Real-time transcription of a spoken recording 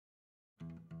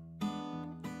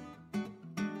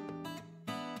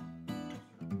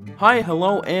Hi,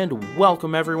 hello, and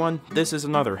welcome everyone. This is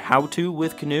another how-to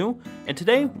with Canoe, and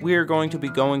today we are going to be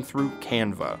going through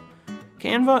Canva.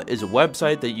 Canva is a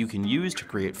website that you can use to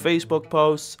create Facebook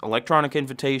posts, electronic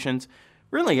invitations,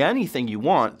 really anything you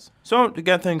want. So to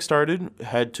get things started,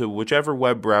 head to whichever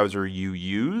web browser you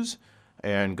use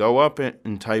and go up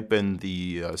and type in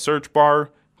the search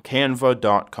bar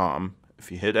canva.com.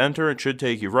 If you hit enter, it should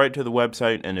take you right to the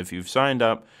website, and if you've signed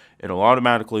up, it'll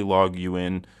automatically log you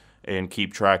in and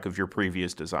keep track of your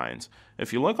previous designs.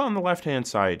 If you look on the left-hand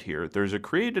side here, there's a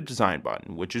Create a Design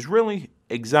button, which is really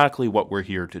exactly what we're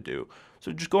here to do.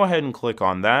 So just go ahead and click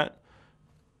on that.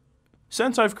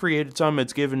 Since I've created some,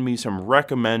 it's given me some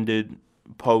recommended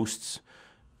posts,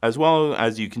 as well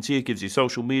as you can see it gives you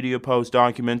social media posts,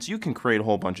 documents. You can create a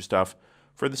whole bunch of stuff.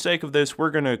 For the sake of this,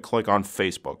 we're going to click on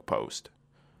Facebook post.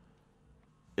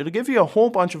 It'll give you a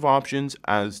whole bunch of options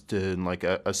as to like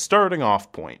a starting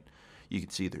off point. You can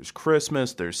see there's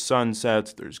Christmas, there's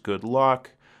sunsets, there's good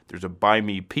luck, there's a buy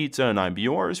me pizza and I'm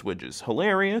yours, which is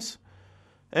hilarious.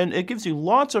 And it gives you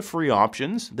lots of free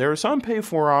options. There are some pay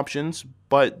for options,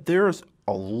 but there's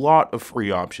a lot of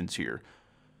free options here.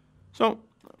 So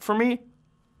for me,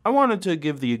 I wanted to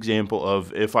give the example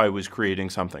of if I was creating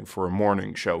something for a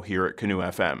morning show here at Canoe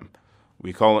FM.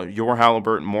 We call it Your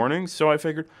Halliburton Mornings, so I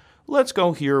figured let's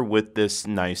go here with this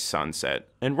nice sunset.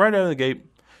 And right out of the gate,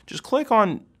 just click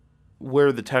on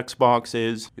where the text box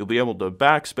is. You'll be able to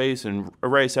backspace and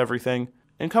erase everything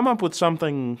and come up with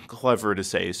something clever to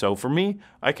say. So for me,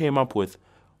 I came up with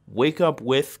Wake Up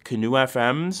With Canoe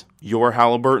FM's Your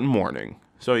Halliburton Morning.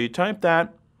 So you type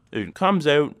that, it comes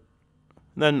out.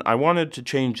 Then I wanted to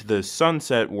change the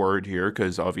sunset word here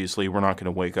because obviously we're not going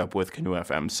to wake up with Canoe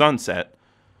FM sunset.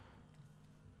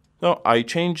 So I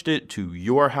changed it to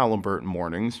Your Halliburton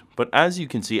Mornings. But as you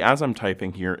can see, as I'm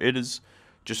typing here, it is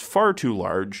just far too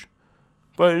large.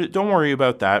 But don't worry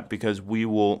about that because we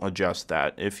will adjust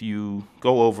that. If you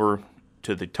go over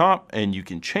to the top and you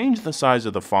can change the size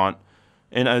of the font,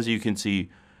 and as you can see,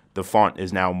 the font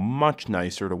is now much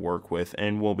nicer to work with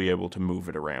and we'll be able to move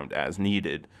it around as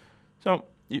needed. So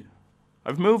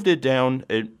I've moved it down.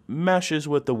 It meshes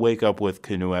with the Wake Up With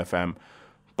Canoe FM,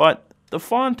 but the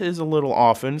font is a little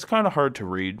off and it's kind of hard to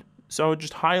read. So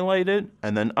just highlight it,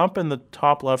 and then up in the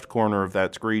top left corner of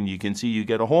that screen, you can see you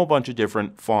get a whole bunch of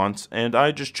different fonts, and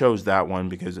I just chose that one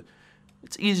because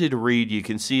it's easy to read. You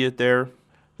can see it there.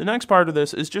 The next part of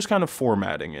this is just kind of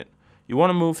formatting it. You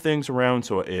want to move things around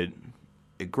so it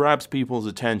grabs people's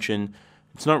attention.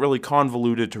 It's not really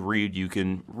convoluted to read. You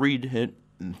can read it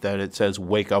that it says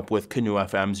Wake Up With Canoe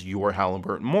FM's Your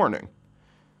Halliburton Morning.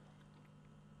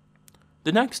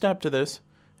 The next step to this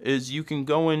is you can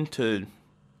go into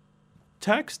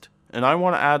text, and I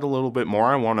want to add a little bit more.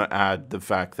 I want to add the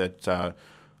fact that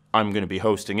I'm going to be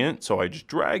hosting it, so I just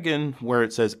drag in where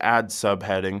it says add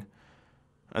subheading,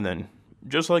 and then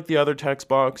just like the other text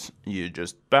box, you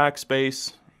just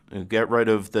backspace and get rid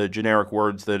of the generic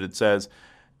words that it says,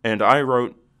 and I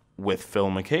wrote with Phil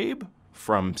McCabe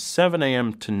from 7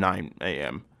 a.m. to 9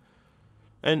 a.m.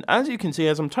 And as you can see,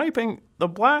 as I'm typing, the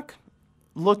black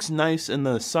looks nice in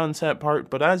the sunset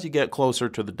part, but as you get closer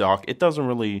to the dock, it doesn't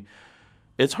really...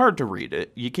 It's hard to read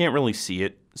it. You can't really see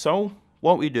it. So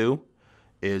what we do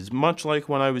is much like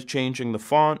when I was changing the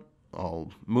font, I'll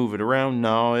move it around.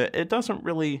 No, it doesn't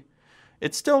really,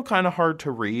 it's still kind of hard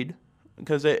to read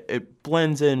because it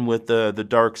blends in with the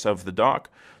darks of the dock.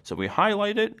 So we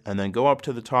highlight it and then go up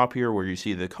to the top here where you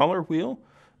see the color wheel.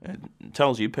 It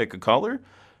tells you pick a color.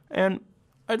 And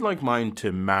I'd like mine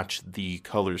to match the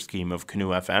color scheme of Canoe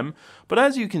FM. But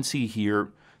as you can see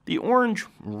here, the orange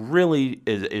really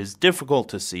is difficult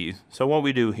to see. So what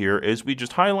we do here is we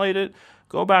just highlight it,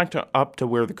 go back up to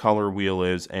where the color wheel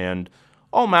is, and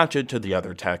I'll match it to the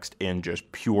other text in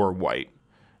just pure white.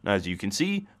 And as you can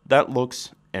see, that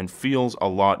looks and feels a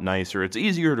lot nicer. It's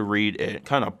easier to read. It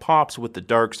kind of pops with the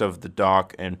darks of the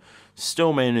dock and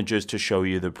still manages to show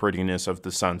you the prettiness of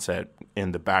the sunset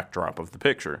in the backdrop of the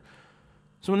picture.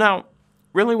 So now,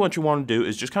 really what you want to do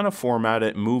is just kind of format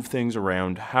it, move things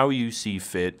around how you see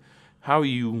fit, how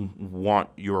you want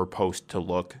your post to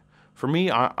look. For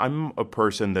me, I'm a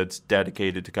person that's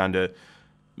dedicated to kind of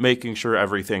making sure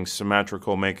everything's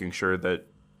symmetrical, making sure that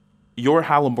Your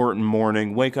Halliburton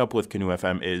Morning, Wake Up With Canoe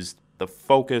FM is the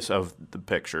focus of the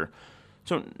picture.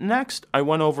 So next, I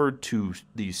went over to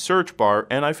the search bar,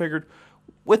 and I figured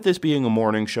with this being a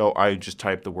morning show, I just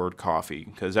typed the word coffee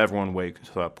because everyone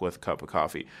wakes up with a cup of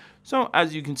coffee. So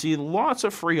as you can see, lots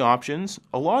of free options.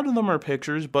 A lot of them are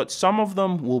pictures, but some of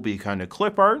them will be kind of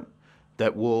clip art.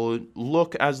 that will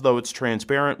look as though it's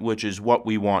transparent, which is what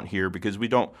we want here because we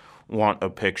don't want a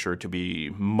picture to be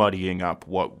muddying up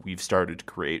what we've started to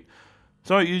create.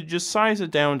 So you just size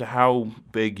it down to how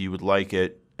big you would like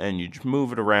it, and you just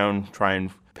move it around, try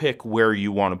and pick where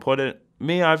you want to put it.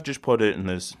 Me, I've just put it in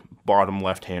this bottom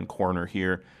left-hand corner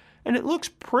here, and it looks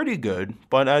pretty good,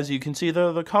 but as you can see,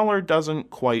 the color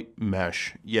doesn't quite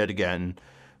mesh yet again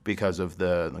because of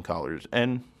the colors,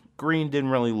 and green didn't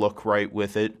really look right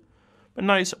with it. A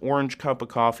nice orange cup of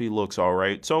coffee looks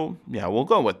alright, so yeah, we'll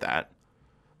go with that.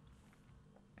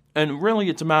 And really,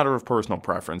 it's a matter of personal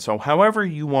preference, so however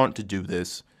you want to do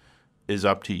this is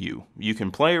up to you. You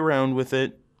can play around with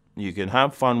it, you can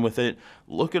have fun with it,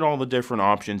 look at all the different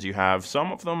options you have.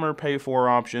 Some of them are pay-for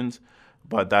options,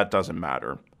 but that doesn't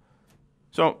matter.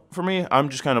 So for me, I'm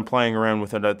just kind of playing around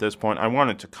with it at this point. I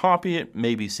wanted to copy it,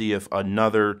 maybe see if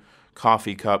another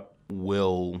coffee cup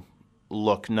will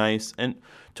look nice, and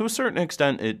to a certain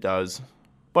extent it does.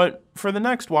 But for the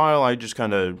next while, I just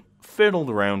kind of fiddled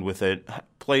around with it,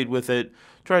 played with it,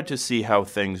 tried to see how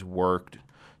things worked.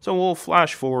 So we'll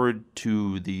flash forward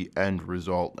to the end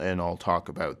result, and I'll talk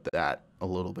about that a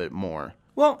little bit more.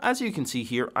 Well, as you can see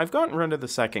here, I've gotten rid of the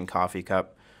second coffee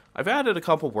cup. I've added a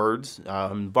couple words.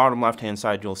 Bottom left-hand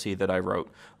side, you'll see that I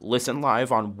wrote listen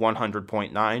live on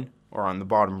 100.9, or on the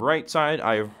bottom right side,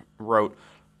 I wrote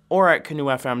or at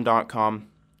canoefm.com.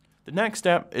 The next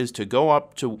step is to go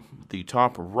up to the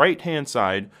top right-hand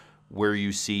side where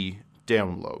you see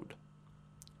download.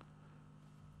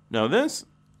 Now this,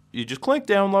 you just click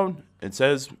download. It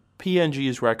says PNG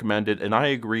is recommended, and I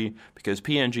agree because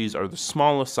PNGs are the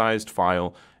smallest sized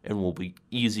file and will be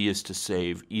easiest to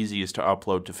save, easiest to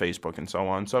upload to Facebook and so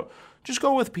on. So just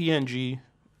go with PNG.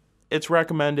 It's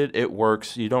recommended, it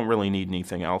works, you don't really need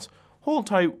anything else. Hold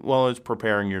tight while it's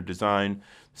preparing your design.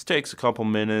 This takes a couple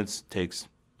minutes, takes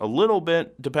a little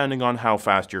bit depending on how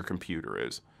fast your computer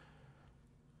is.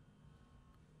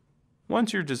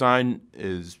 Once your design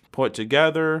is put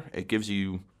together, it gives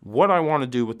you what I want to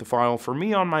do with the file. For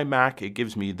me on my Mac, it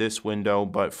gives me this window,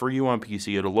 but for you on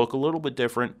PC, it'll look a little bit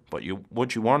different, but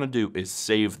what you want to do is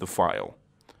save the file.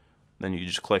 Then you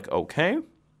just click OK.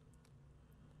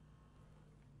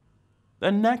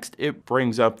 Then next, it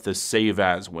brings up the Save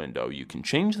As window. You can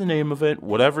change the name of it,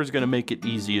 whatever's going to make it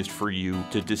easiest for you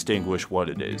to distinguish what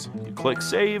it is. You click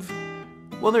Save.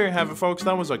 Well, there you have it, folks.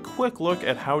 That was a quick look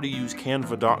at how to use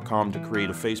canva.com to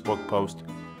create a Facebook post.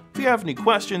 If you have any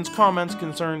questions, comments,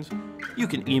 concerns, you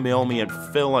can email me at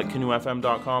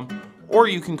phil@canoefm.com, or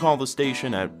you can call the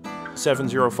station at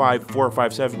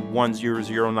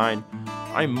 705-457-1009.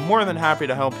 I'm more than happy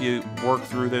to help you work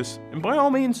through this, and by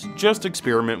all means, just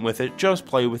experiment with it, just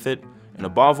play with it, and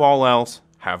above all else,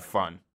 have fun.